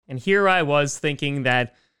And here I was thinking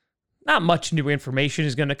that not much new information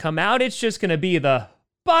is going to come out. It's just going to be the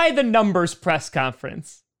by the numbers press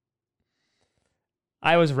conference.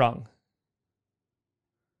 I was wrong.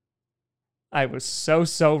 I was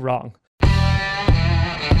so wrong.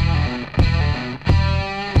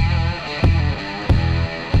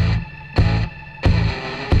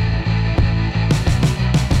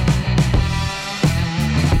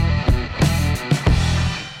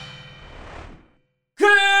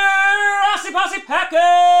 Posse Packer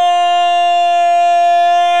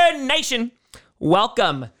Nation,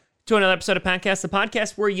 welcome to another episode of Pancast, the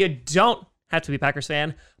podcast where you don't have to be a Packers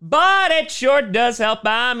fan, but it sure does help.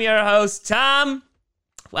 I'm your host, Tom.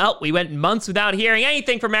 Well, we went months without hearing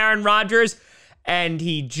anything from Aaron Rodgers, and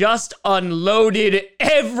he just unloaded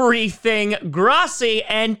everything Grossi,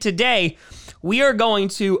 and today we are going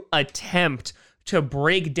to attempt to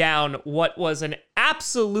break down what was an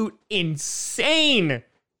absolute insane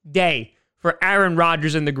day for Aaron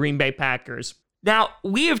Rodgers and the Green Bay Packers. Now,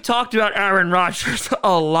 we have talked about Aaron Rodgers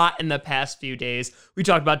a lot in the past few days. We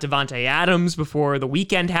talked about Davante Adams before the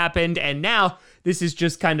weekend happened, and now this is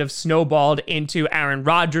just kind of snowballed into Aaron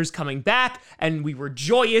Rodgers coming back, and we were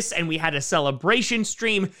joyous, and we had a celebration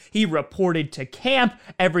stream. He reported to camp.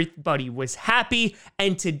 Everybody was happy,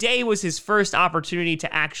 and today was his first opportunity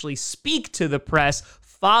to actually speak to the press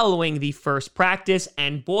following the first practice,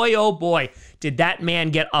 and boy, oh boy, did that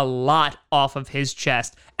man get a lot off of his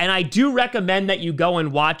chest. And I do recommend that you go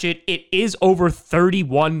and watch it. It is over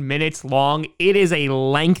 31 minutes long. It is a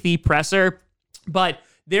lengthy presser, but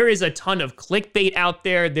there is a ton of clickbait out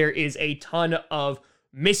there. There is a ton of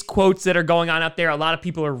misquotes that are going on out there. A lot of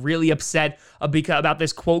people are really upset about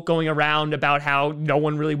this quote going around about how no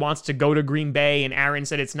one really wants to go to Green Bay, and Aaron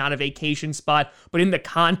said it's not a vacation spot, but in the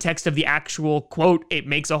context of the actual quote, it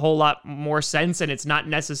makes a whole lot more sense, and it's not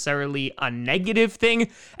necessarily a negative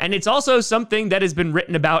thing, and it's also something that has been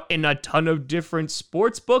written about in a ton of different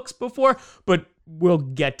sports books before, but we'll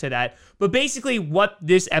get to that. But basically what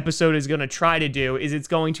this episode is going to try to do is it's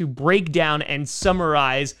going to break down and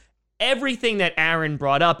summarize everything that Aaron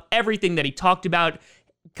brought up, everything that he talked about,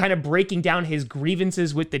 kind of breaking down his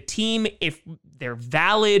grievances with the team, if they're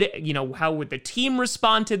valid, how would the team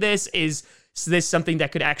respond to this? Is this something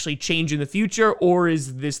that could actually change in the future, or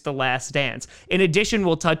is this the last dance? In addition,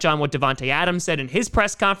 we'll touch on what Davante Adams said in his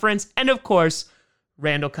press conference, and of course,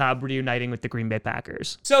 Randall Cobb reuniting with the Green Bay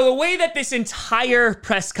Packers. So the way that this entire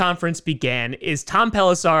press conference began is Tom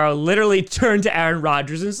Pelissero literally turned to Aaron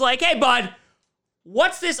Rodgers and was like, "Hey, bud,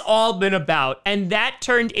 what's this all been about?" And that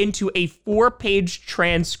turned into a 4-page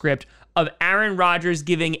transcript of Aaron Rodgers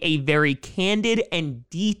giving a very candid and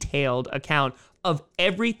detailed account of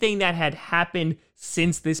everything that had happened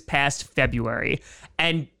since this past February.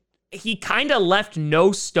 And he kind of left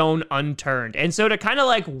no stone unturned. And so to kind of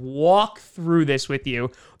like walk through this with you,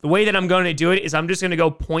 the way that I'm going to do it is I'm just going to go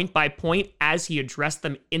point by point as he addressed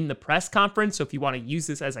them in the press conference. So if you want to use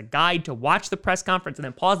this as a guide to watch the press conference and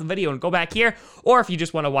then pause the video and go back here, or if you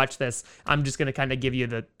just want to watch this, I'm just going to kind of give you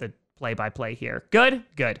the play-by-play here. Good?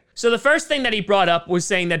 Good. So the first thing that he brought up was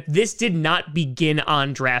saying that this did not begin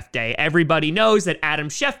on draft day. Everybody knows that Adam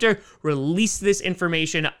Schefter released this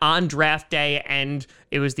information on draft day, and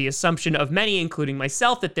it was the assumption of many, including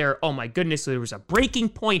myself, that oh my goodness, so there was a breaking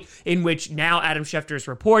point in which now Adam Schefter is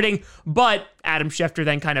reporting, but Adam Schefter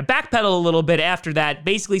then kind of backpedaled a little bit after that,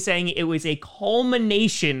 basically saying it was a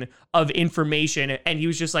culmination of information, and he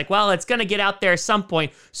was just like, well, it's going to get out there at some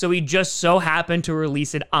point, so he just so happened to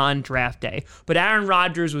release it on draft day. But Aaron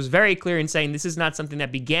Rodgers was very clear in saying this is not something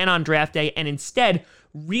that began on draft day, and instead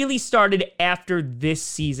really started after this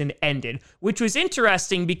season ended, which was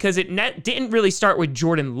interesting because it didn't really start with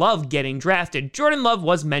Jordan Love getting drafted. Jordan Love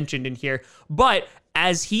was mentioned in here, but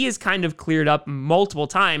as he has kind of cleared up multiple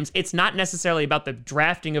times, it's not necessarily about the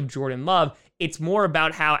drafting of Jordan Love. It's more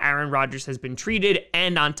about how Aaron Rodgers has been treated,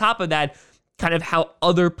 and on top of that, kind of how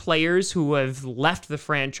other players who have left the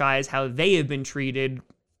franchise, how they have been treated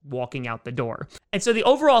walking out the door. And so the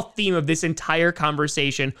overall theme of this entire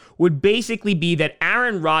conversation would basically be that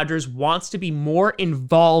Aaron Rodgers wants to be more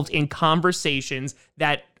involved in conversations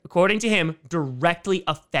that, according to him, directly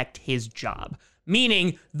affect his job.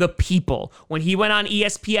 Meaning the people. When he went on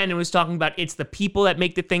ESPN and was talking about it's the people that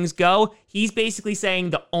make the things go, he's basically saying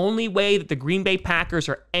the only way that the Green Bay Packers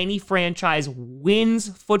or any franchise wins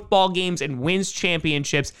football games and wins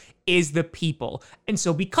championships is the people. And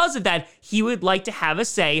so because of that, he would like to have a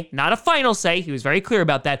say, not a final say, he was very clear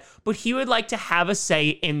about that, but he would like to have a say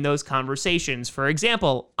in those conversations. For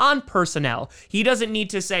example, on personnel, he doesn't need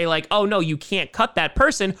to say like, oh no, you can't cut that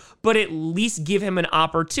person, but at least give him an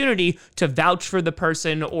opportunity to vouch for the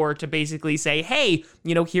person or to basically say, hey,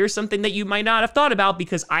 here's something that you might not have thought about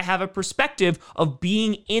because I have a perspective of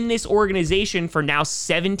being in this organization for now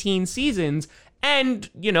 17 seasons. And,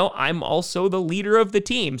 I'm also the leader of the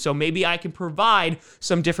team, so maybe I can provide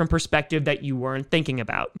some different perspective that you weren't thinking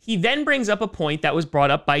about. He then brings up a point that was brought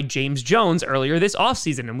up by James Jones earlier this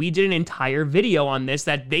offseason, and we did an entire video on this,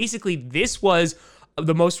 that basically this was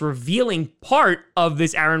the most revealing part of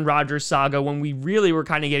this Aaron Rodgers saga when we really were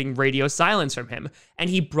kind of getting radio silence from him. And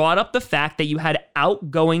he brought up the fact that you had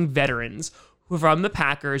outgoing veterans from the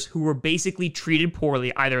Packers who were basically treated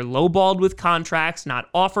poorly, either lowballed with contracts, not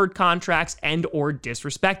offered contracts, and or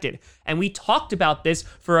disrespected. And we talked about this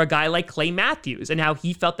for a guy like Clay Matthews and how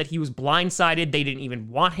he felt that he was blindsided. They didn't even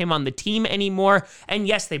want him on the team anymore. And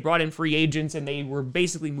yes, they brought in free agents and they were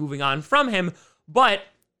basically moving on from him. But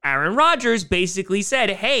Aaron Rodgers basically said,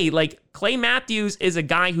 hey, Clay Matthews is a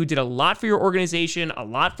guy who did a lot for your organization, a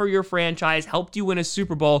lot for your franchise, helped you win a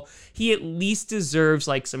Super Bowl. He at least deserves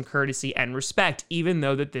some courtesy and respect, even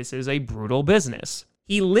though that this is a brutal business.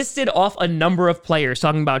 He listed off a number of players,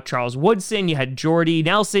 talking about Charles Woodson, you had Jordy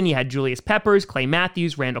Nelson, you had Julius Peppers, Clay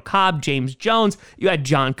Matthews, Randall Cobb, James Jones, you had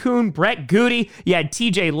John Kuhn, Brett Goody, you had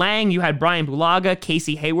TJ Lang, you had Brian Bulaga,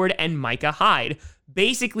 Casey Hayward, and Micah Hyde.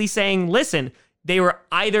 Basically saying, listen, they were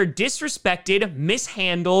either disrespected,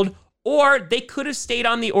 mishandled, or they could have stayed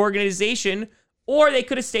on the organization, or they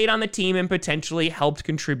could have stayed on the team and potentially helped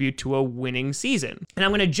contribute to a winning season. And I'm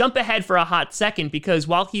going to jump ahead for a hot second because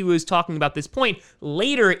while he was talking about this point,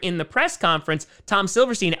 later in the press conference, Tom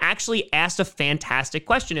Silverstein actually asked a fantastic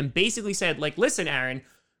question and basically said, listen, Aaron,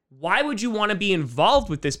 why would you want to be involved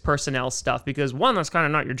with this personnel stuff? Because one, that's kind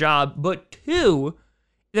of not your job, but two,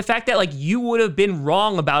 the fact that you would have been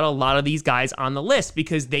wrong about a lot of these guys on the list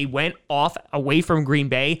because they went off away from Green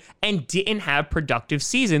Bay and didn't have productive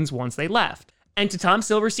seasons once they left. And to Tom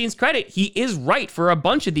Silverstein's credit, he is right for a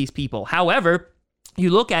bunch of these people. However, you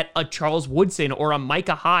look at a Charles Woodson or a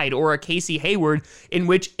Micah Hyde or a Casey Hayward in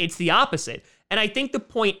which it's the opposite. And I think the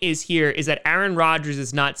point is that Aaron Rodgers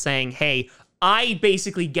is not saying, hey, I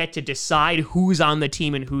basically get to decide who's on the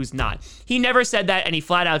team and who's not. He never said that, and he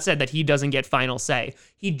flat out said that he doesn't get final say.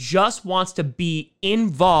 He just wants to be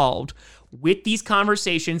involved with these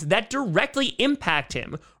conversations that directly impact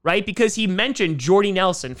him, right? Because he mentioned Jordy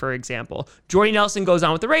Nelson, for example. Jordy Nelson goes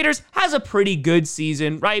on with the Raiders, has a pretty good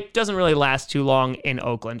season, right? Doesn't really last too long in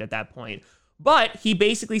Oakland at that point. But he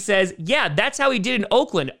basically says, yeah, that's how he did in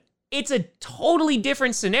Oakland. It's a totally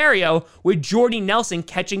different scenario with Jordy Nelson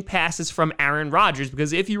catching passes from Aaron Rodgers,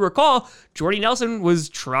 because if you recall, Jordy Nelson was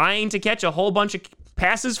trying to catch a whole bunch of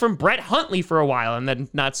passes from Brett Hundley for a while, and then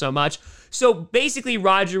not so much. So basically,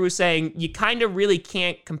 Rodgers was saying you kind of really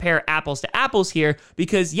can't compare apples to apples here,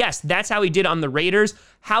 because yes, that's how he did on the Raiders.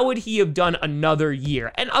 How would he have done another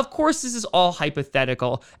year? And of course, this is all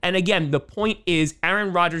hypothetical. And again, the point is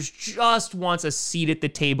Aaron Rodgers just wants a seat at the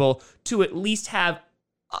table to at least have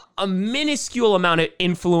a minuscule amount of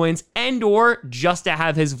influence and or just to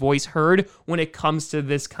have his voice heard when it comes to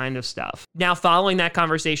this kind of stuff. Now, following that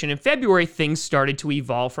conversation in February, things started to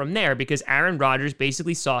evolve from there because Aaron Rodgers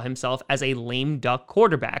basically saw himself as a lame duck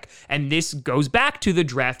quarterback. And this goes back to the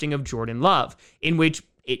drafting of Jordan Love, in which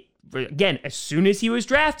again, as soon as he was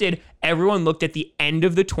drafted, everyone looked at the end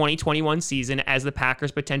of the 2021 season as the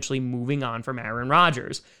Packers potentially moving on from Aaron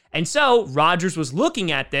Rodgers. And so Rodgers was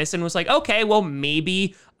looking at this and was like, okay, well,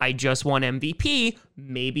 maybe I just won MVP.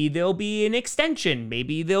 Maybe there'll be an extension.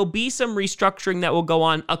 Maybe there'll be some restructuring that will go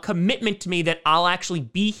on, a commitment to me that I'll actually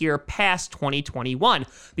be here past 2021.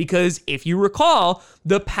 Because if you recall,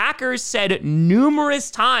 the Packers said numerous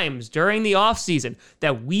times during the offseason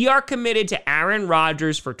that we are committed to Aaron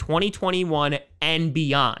Rodgers for 2021 and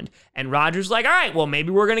beyond. And Rodgers like, all right, well, maybe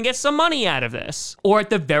we're going to get some money out of this. Or at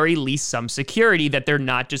the very least, some security that they're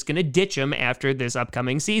not just going to ditch him after this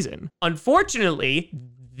upcoming season. Unfortunately,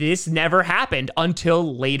 this never happened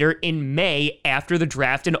until later in May after the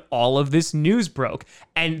draft and all of this news broke.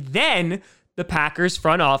 And then the Packers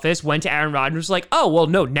front office went to Aaron Rodgers like, oh, well,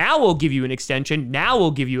 no, now we'll give you an extension. Now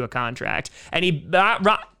we'll give you a contract.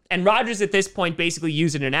 And Rodgers at this point basically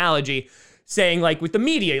used an analogy saying, like, with the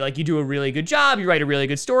media, like, you do a really good job, you write a really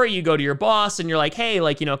good story, you go to your boss and you're like, hey,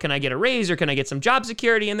 like, can I get a raise or can I get some job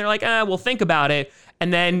security? And they're like, we'll think about it.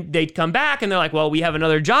 And then they'd come back and they're like, well, we have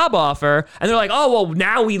another job offer. And they're like, oh, well,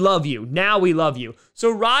 now we love you. Now we love you. So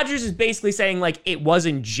Rodgers is basically saying like it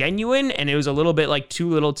wasn't genuine and it was a little bit like too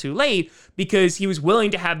little too late because he was willing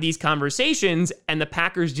to have these conversations and the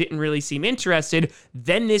Packers didn't really seem interested.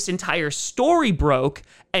 Then this entire story broke.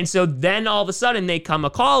 And so then all of a sudden they come a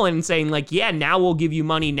call and saying like, yeah, now we'll give you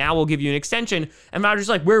money. Now we'll give you an extension. And Rodgers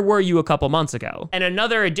like, where were you a couple months ago? And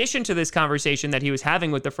another addition to this conversation that he was having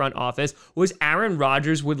with the front office was Aaron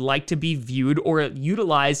Rodgers would like to be viewed or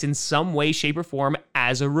utilized in some way, shape, or form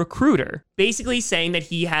as a recruiter. Basically saying that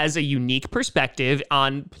he has a unique perspective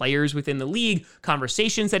on players within the league,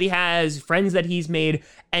 conversations that he has, friends that he's made,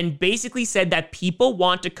 and basically said that people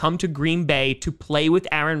want to come to Green Bay to play with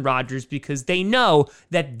Aaron Rodgers because they know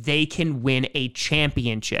that they can win a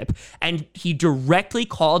championship. And he directly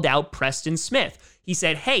called out Preston Smith. He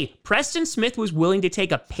said, hey, Preston Smith was willing to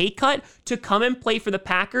take a pay cut to come and play for the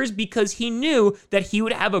Packers because he knew that he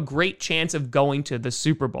would have a great chance of going to the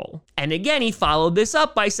Super Bowl. And again, he followed this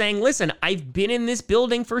up by saying, listen, I've been in this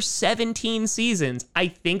building for 17 seasons. I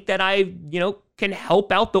think that I, can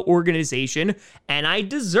help out the organization and I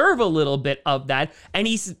deserve a little bit of that. And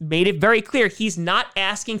he's made it very clear he's not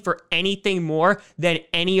asking for anything more than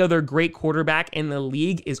any other great quarterback in the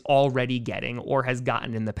league is already getting or has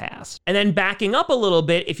gotten in the past. And then backing up a little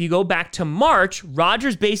bit, if you go back to March,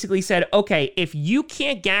 Rodgers basically said, okay, if you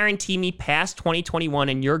can't guarantee me past 2021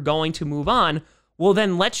 and you're going to move on, well,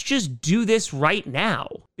 then let's just do this right now.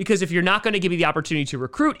 Because if you're not going to give me the opportunity to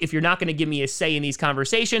recruit, if you're not going to give me a say in these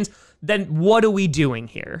conversations, then what are we doing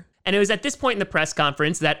here? And it was at this point in the press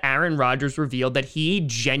conference that Aaron Rodgers revealed that he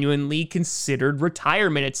genuinely considered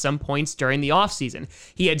retirement at some points during the offseason.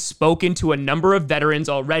 He had spoken to a number of veterans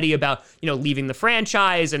already about, leaving the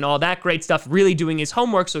franchise and all that great stuff, really doing his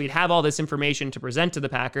homework so he'd have all this information to present to the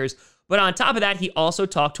Packers. But on top of that, he also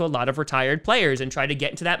talked to a lot of retired players and tried to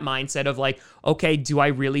get into that mindset of like, okay, do I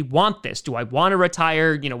really want this? Do I want to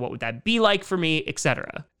retire? What would that be like for me,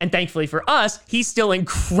 etc. And thankfully for us, he's still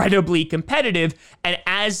incredibly competitive. And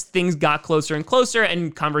as things got closer and closer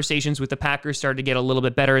and conversations with the Packers started to get a little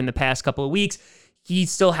bit better in the past couple of weeks, he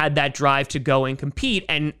still had that drive to go and compete.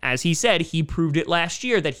 And as he said, he proved it last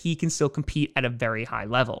year that he can still compete at a very high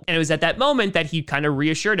level. And it was at that moment that he kind of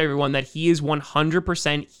reassured everyone that he is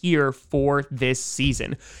 100% here for this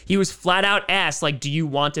season. He was flat out asked, like, do you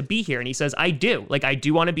want to be here? And he says, I do. Like, I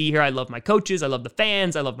do want to be here. I love my coaches. I love the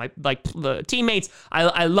fans. I love my, the teammates.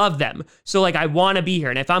 I love them. So, I want to be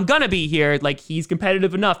here. And if I'm going to be here, he's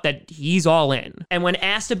competitive enough that he's all in. And when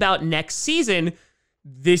asked about next season,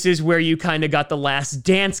 this is where you kind of got the last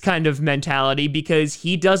dance kind of mentality because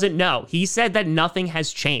he doesn't know. He said that nothing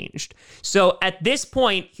has changed. So at this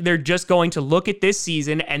point, they're just going to look at this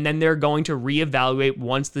season and then they're going to reevaluate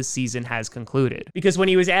once the season has concluded. Because when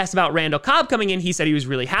he was asked about Randall Cobb coming in, he said he was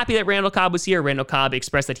really happy that Randall Cobb was here. Randall Cobb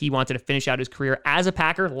expressed that he wanted to finish out his career as a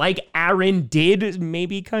Packer like Aaron did,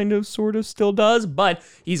 maybe kind of sort of still does, but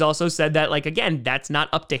he's also said that, again, that's not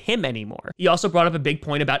up to him anymore. He also brought up a big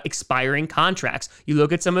point about expiring contracts. You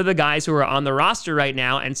look at some of the guys who are on the roster right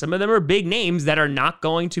now, and some of them are big names that are not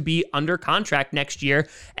going to be under contract next year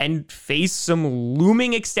and face some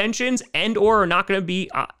looming extensions and or are not going to be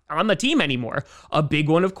on the team anymore. A big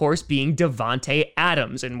one, of course, being Davante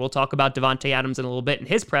Adams. And we'll talk about Davante Adams in a little bit in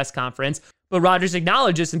his press conference. But Rodgers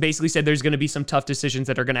acknowledged this and basically said there's going to be some tough decisions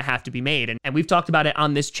that are going to have to be made. And we've talked about it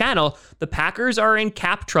on this channel. The Packers are in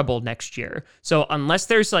cap trouble next year. So unless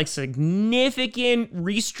there's significant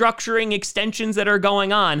restructuring extensions that are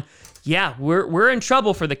going on, yeah, we're in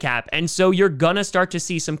trouble for the cap, and so you're gonna start to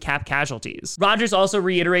see some cap casualties. Rodgers also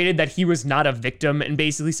reiterated that he was not a victim and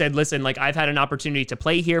basically said, listen, I've had an opportunity to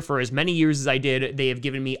play here for as many years as I did. They have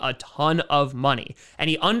given me a ton of money. And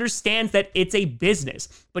he understands that it's a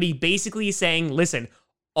business, but he basically is saying, listen,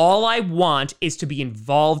 all I want is to be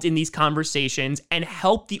involved in these conversations and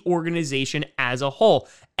help the organization as a whole.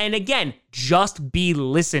 And again, just be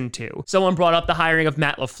listened to. Someone brought up the hiring of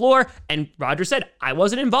Matt LaFleur, and Rodgers said, I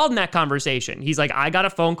wasn't involved in that conversation. He's like, I got a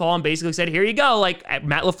phone call and basically said, here you go.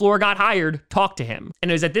 Matt LaFleur got hired, talk to him. And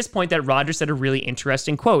it was at this point that Rodgers said a really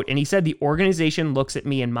interesting quote. And he said, the organization looks at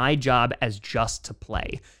me and my job as just to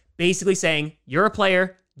play. Basically saying, you're a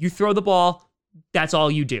player, you throw the ball, that's all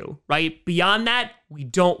you do, right? Beyond that, we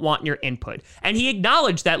don't want your input. And he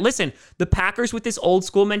acknowledged that, listen, the Packers with this old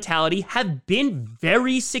school mentality have been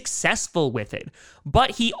very successful with it.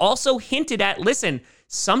 But he also hinted at, listen,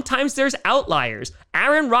 sometimes there's outliers.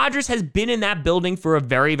 Aaron Rodgers has been in that building for a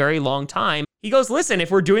very, very long time. He goes, listen, if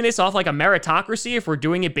we're doing this off a meritocracy, if we're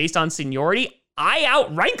doing it based on seniority, I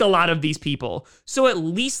outrank a lot of these people. So at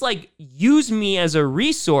least like use me as a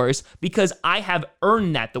resource because I have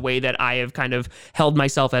earned that the way that I have kind of held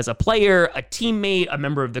myself as a player, a teammate, a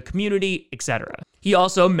member of the community, etc. He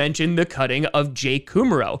also mentioned the cutting of Jake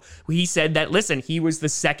Kumerow. He said that, listen, he was the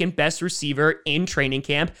second best receiver in training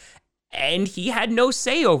camp and he had no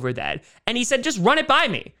say over that. And he said, just run it by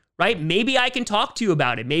me. Right? Maybe I can talk to you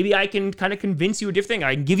about it. Maybe I can kind of convince you a different thing.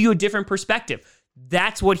 I can give you a different perspective.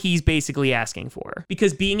 That's what he's basically asking for.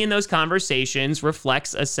 Because being in those conversations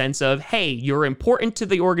reflects a sense of, hey, you're important to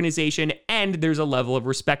the organization and there's a level of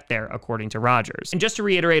respect there, according to Rodgers. And just to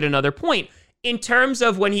reiterate another point, in terms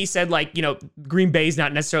of when he said, like, you know, Green Bay is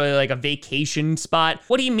not necessarily like a vacation spot,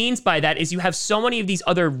 what he means by that is you have so many of these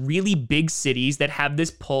other really big cities that have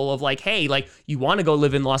this pull of like, hey, like, you want to go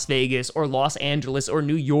live in Las Vegas or Los Angeles or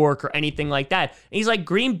New York or anything like that. And he's like,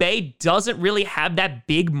 Green Bay doesn't really have that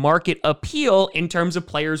big market appeal in terms of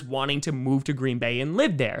players wanting to move to Green Bay and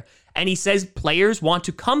live there. And he says players want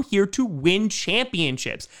to come here to win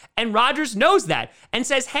championships. And Rodgers knows that and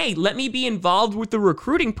says, hey, let me be involved with the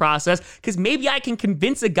recruiting process because maybe I can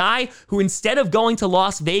convince a guy who, instead of going to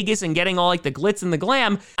Las Vegas and getting all like the glitz and the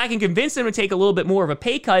glam, I can convince him to take a little bit more of a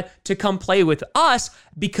pay cut to come play with us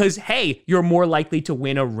because, hey, you're more likely to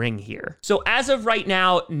win a ring here. So as of right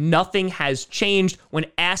now, nothing has changed. When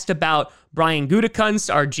asked about Brian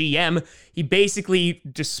Gutekunst, our GM, he basically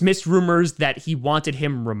dismissed rumors that he wanted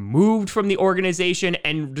him removed from the organization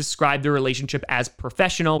and described the relationship as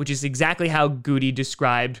professional, which is exactly how Goody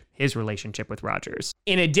described his relationship with Rodgers.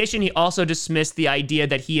 In addition, he also dismissed the idea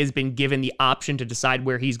that he has been given the option to decide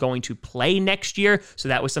where he's going to play next year. So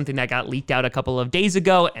that was something that got leaked out a couple of days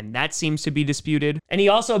ago, and that seems to be disputed. And he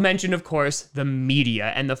also mentioned, of course, the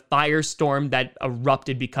media and the firestorm that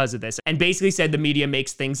erupted because of this, and basically said the media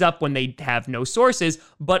makes things up when they have no sources,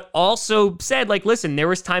 but also said, like, listen, there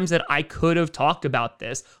was times that I could have talked about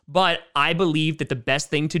this, but I believe that the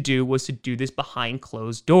best thing to do was to do this behind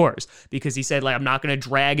closed doors, because he said, like, I'm not going to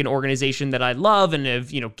drag an organization that I love and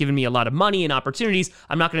have, you know, given me a lot of money and opportunities.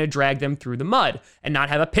 I'm not going to drag them through the mud and not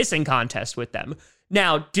have a pissing contest with them.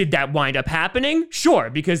 Now, did that wind up happening? Sure,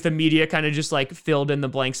 because the media kind of just like filled in the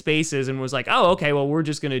blank spaces and was like, oh, okay, well, we're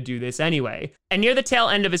just going to do this anyway. And near the tail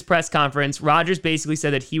end of his press conference, Rodgers basically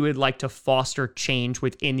said that he would like to foster change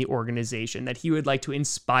within the organization, that he would like to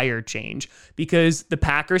inspire change, because the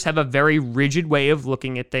Packers have a very rigid way of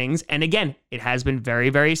looking at things. And again, it has been very,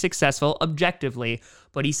 very successful objectively.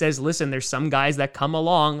 But he says, listen, there's some guys that come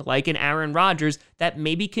along, like an Aaron Rodgers, that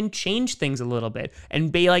maybe can change things a little bit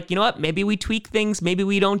and be like, you know what, maybe we tweak things, maybe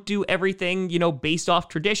we don't do everything, you know, based off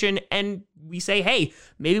tradition, and we say, hey,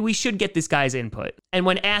 maybe we should get this guy's input. And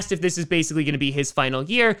when asked if this is basically going to be his final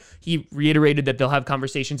year, he reiterated that they'll have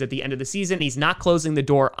conversations at the end of the season. He's not closing the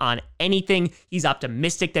door on anything. He's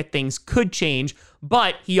optimistic that things could change,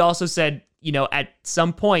 but he also said, you know, at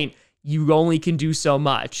some point, you only can do so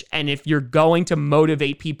much. And if you're going to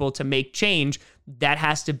motivate people to make change, that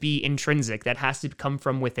has to be intrinsic. That has to come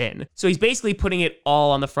from within. So he's basically putting it all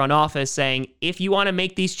on the front office, saying, if you want to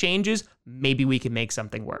make these changes, maybe we can make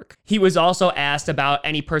something work. He was also asked about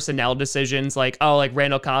any personnel decisions, like, oh, like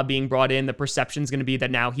Randall Cobb being brought in, the perception's going to be that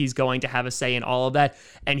now he's going to have a say in all of that.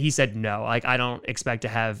 And he said, no, like, I don't expect to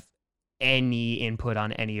have any input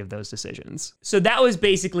on any of those decisions. So that was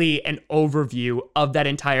basically an overview of that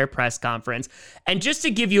entire press conference. And just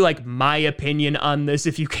to give you like my opinion on this,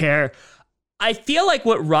 if you care, I feel like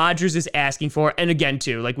what Rodgers is asking for, and again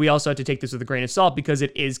too, like we also have to take this with a grain of salt because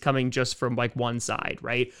it is coming just from like one side,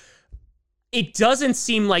 right? It doesn't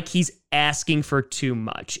seem like he's asking for too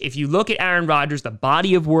much. If you look at Aaron Rodgers, the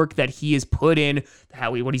body of work that he has put in,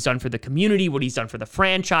 what he's done for the community, what he's done for the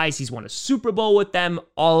franchise, he's won a Super Bowl with them,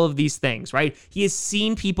 all of these things, right? He has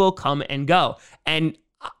seen people come and go. And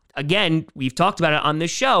again, we've talked about it on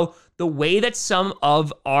this show, the way that some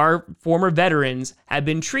of our former veterans have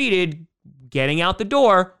been treated getting out the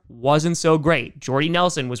door wasn't so great. Jordy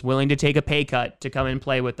Nelson was willing to take a pay cut to come and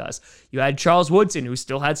play with us. You had Charles Woodson, who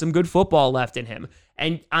still had some good football left in him.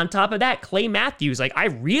 And on top of that, Clay Matthews, like, I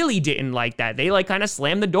really didn't like that. They like kind of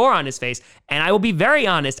slammed the door on his face. And I will be very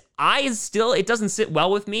honest, it doesn't sit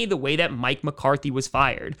well with me the way that Mike McCarthy was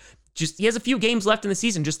fired. Just, he has a few games left in the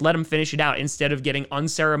season. Just let him finish it out instead of getting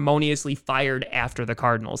unceremoniously fired after the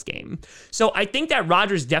Cardinals game. So I think that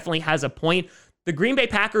Rodgers definitely has a point. The Green Bay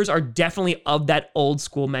Packers are definitely of that old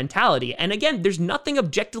school mentality. And again, there's nothing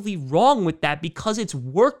objectively wrong with that because it's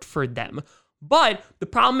worked for them. But the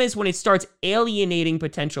problem is when it starts alienating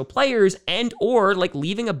potential players and or like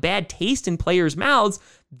leaving a bad taste in players' mouths,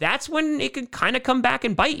 that's when it could kind of come back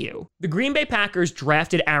and bite you. The Green Bay Packers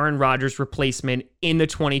drafted Aaron Rodgers' replacement in the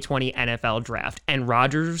 2020 NFL draft, and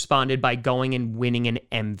Rodgers responded by going and winning an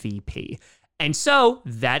MVP. And so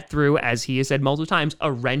that threw, as he has said multiple times,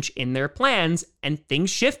 a wrench in their plans, and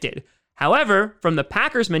things shifted. However, from the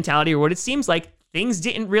Packers' mentality, or what it seems like, things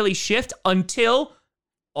didn't really shift until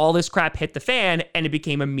all this crap hit the fan and it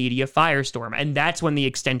became a media firestorm. And that's when the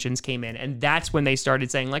extensions came in. And that's when they started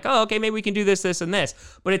saying like, oh, okay, maybe we can do this, this, and this.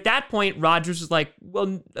 But at that point, Rodgers was like,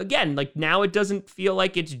 well, again, like now it doesn't feel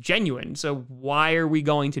like it's genuine. So why are we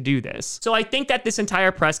going to do this? So I think that this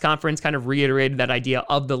entire press conference kind of reiterated that idea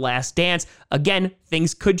of the last dance. Again,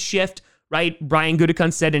 things could shift. Right? Brian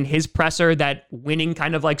Gutekunst said in his presser that winning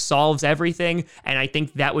kind of like solves everything. And I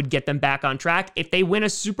think that would get them back on track. If they win a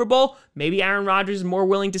Super Bowl, maybe Aaron Rodgers is more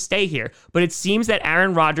willing to stay here. But it seems that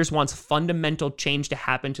Aaron Rodgers wants fundamental change to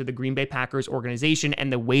happen to the Green Bay Packers organization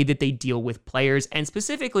and the way that they deal with players, and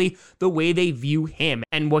specifically the way they view him.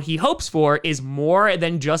 And what he hopes for is more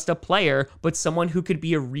than just a player, but someone who could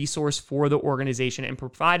be a resource for the organization and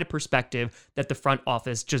provide a perspective that the front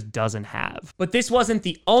office just doesn't have. But this wasn't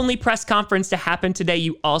the only press conference to happen today.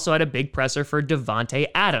 You also had a big presser for Davante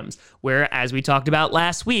Adams, where, as we talked about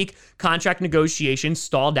last week, contract negotiations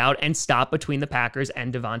stalled out and stopped between the Packers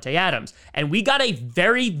and Davante Adams. And we got a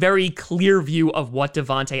very, very clear view of what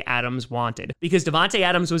Davante Adams wanted, because Davante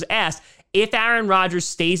Adams was asked, if Aaron Rodgers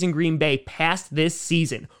stays in Green Bay past this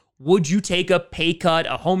season, would you take a pay cut,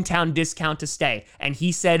 a hometown discount to stay? And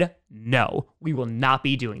he said, no, we will not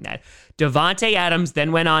be doing that. Davante Adams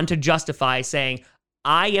then went on to justify, saying,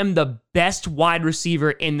 I am the best wide receiver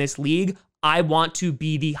in this league. I want to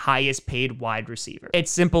be the highest paid wide receiver. It's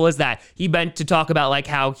simple as that. He meant to talk about like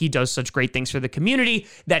how he does such great things for the community,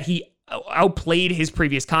 that he outplayed his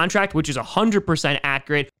previous contract, which is 100%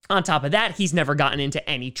 accurate. On top of that, he's never gotten into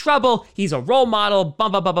any trouble. He's a role model, blah,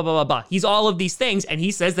 blah, blah, blah, blah, blah. He's all of these things, and he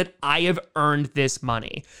says that I have earned this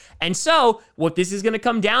money. And so what this is going to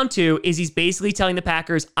come down to is he's basically telling the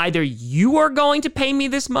Packers, either you are going to pay me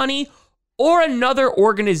this money or another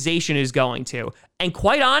organization is going to. And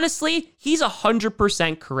quite honestly, he's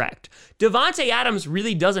 100% correct. Davante Adams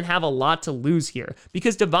really doesn't have a lot to lose here,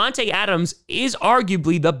 because Davante Adams is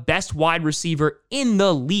arguably the best wide receiver in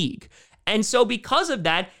the league. And so because of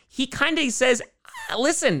that, he kind of says,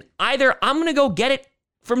 listen, either I'm going to go get it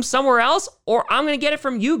from somewhere else, or I'm going to get it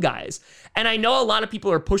from you guys. And I know a lot of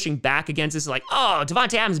people are pushing back against this, like, oh,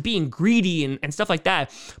 Davante Adams being greedy and stuff like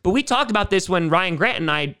that. But we talked about this when Ryan Grant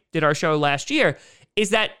and I did our show last year,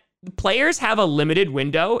 is that players have a limited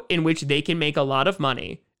window in which they can make a lot of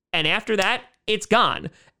money. And after that, it's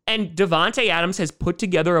gone. And Davante Adams has put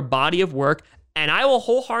together a body of work, and I will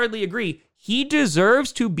wholeheartedly agree, he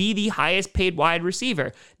deserves to be the highest paid wide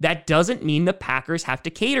receiver. That doesn't mean the Packers have to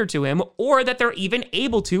cater to him, or that they're even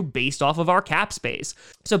able to based off of our cap space.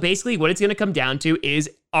 So basically what it's going to come down to is,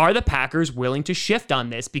 are the Packers willing to shift on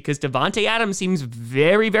this? Because Davante Adams seems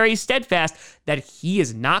very, very steadfast that he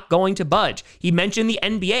is not going to budge. He mentioned the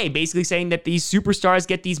NBA, basically saying that these superstars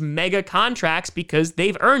get these mega contracts because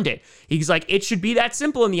they've earned it. He's like, it should be that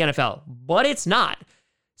simple in the NFL, but it's not.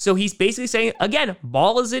 So he's basically saying, again,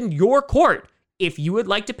 ball is in your court. If you would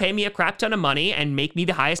like to pay me a crap ton of money and make me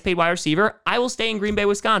the highest paid wide receiver, I will stay in Green Bay,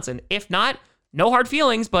 Wisconsin. If not, no hard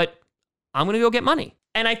feelings, but I'm going to go get money.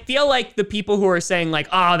 And I feel like the people who are saying like,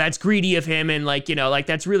 oh, that's greedy of him, and like, you know, like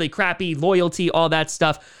that's really crappy loyalty, all that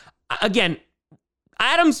stuff. Again,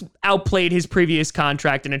 Adams outplayed his previous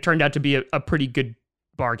contract, and it turned out to be a pretty good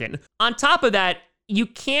bargain. On top of that, you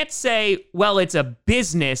can't say, well, it's a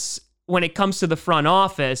business when it comes to the front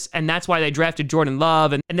office, and that's why they drafted Jordan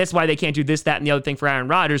Love, and that's why they can't do this, that, and the other thing for Aaron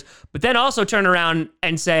Rodgers, but then also turn around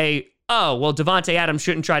and say, oh, well, Davante Adams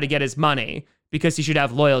shouldn't try to get his money because he should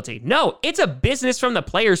have loyalty. No, it's a business from the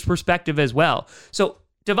player's perspective as well. So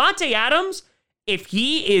Davante Adams, if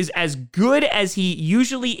he is as good as he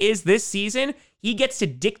usually is this season, he gets to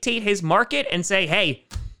dictate his market and say, hey,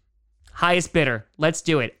 highest bidder, let's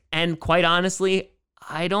do it. And quite honestly,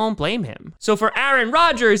 I don't blame him. So for Aaron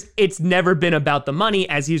Rodgers, it's never been about the money,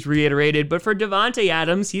 as he's reiterated. But for Davante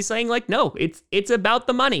Adams, he's saying like, no, it's about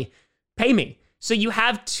the money. Pay me. So you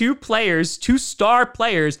have two star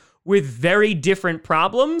players with very different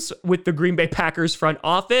problems with the Green Bay Packers front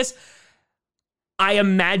office. I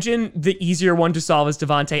imagine the easier one to solve is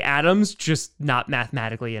Davante Adams, just not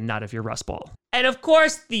mathematically and not if you're Russ Ball. And of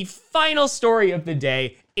course, the final story of the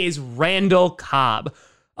day is Randall Cobb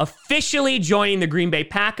officially joining the Green Bay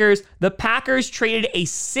Packers. The Packers traded a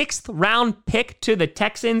 6th round pick to the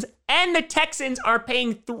Texans and the Texans are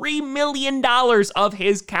paying $3 million of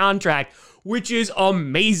his contract, which is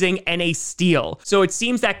amazing and a steal. So it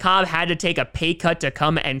seems that Cobb had to take a pay cut to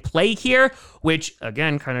come and play here, which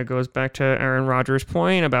again kind of goes back to Aaron Rodgers'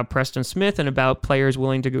 point about Preston Smith and about players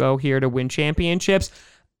willing to go here to win championships.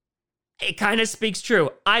 It kind of speaks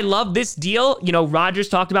true. I love this deal. You know, Rodgers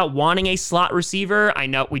talked about wanting a slot receiver. I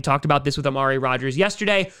know we talked about this with Amari Rodgers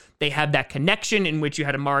yesterday. They have that connection in which you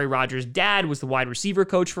had Amari Rodgers' dad was the wide receiver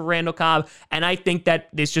coach for Randall Cobb. And I think that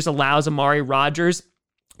this just allows Amari Rodgers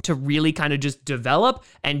to really kind of just develop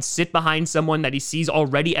and sit behind someone that he sees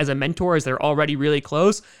already as a mentor, as they're already really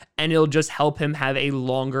close. And it'll just help him have a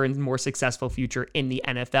longer and more successful future in the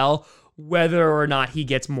NFL, whether or not he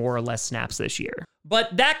gets more or less snaps this year.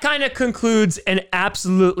 But that kind of concludes an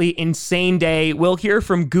absolutely insane day. We'll hear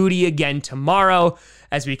from Goody again tomorrow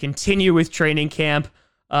as we continue with training camp.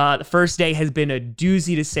 The first day has been a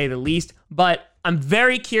doozy to say the least, but I'm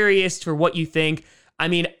very curious for what you think. I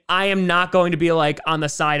mean, I am not going to be like on the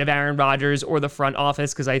side of Aaron Rodgers or the front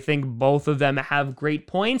office because I think both of them have great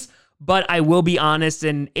points. But I will be honest,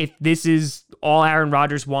 and if this is all Aaron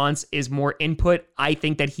Rodgers wants is more input, I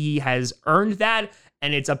think that he has earned that,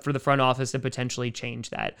 and it's up for the front office to potentially change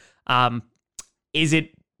that. Is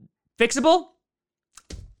it fixable?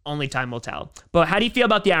 Only time will tell. But how do you feel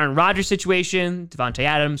about the Aaron Rodgers situation? Devontae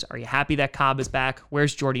Adams, are you happy that Cobb is back?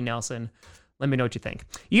 Where's Jordy Nelson? Let me know what you think.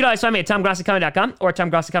 You can always find me at TomGrossiComedy.com or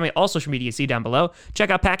TomGrossiComedy, all social media, see down below.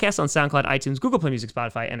 Check out podcasts on SoundCloud, iTunes, Google Play Music,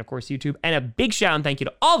 Spotify, and of course YouTube. And a big shout and thank you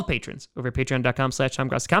to all the patrons over at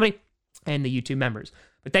patreon.com/TomGrossiComedy and the YouTube members.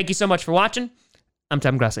 But thank you so much for watching. I'm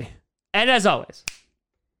Tom Grossi. And as always,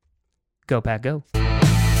 go Pack Go.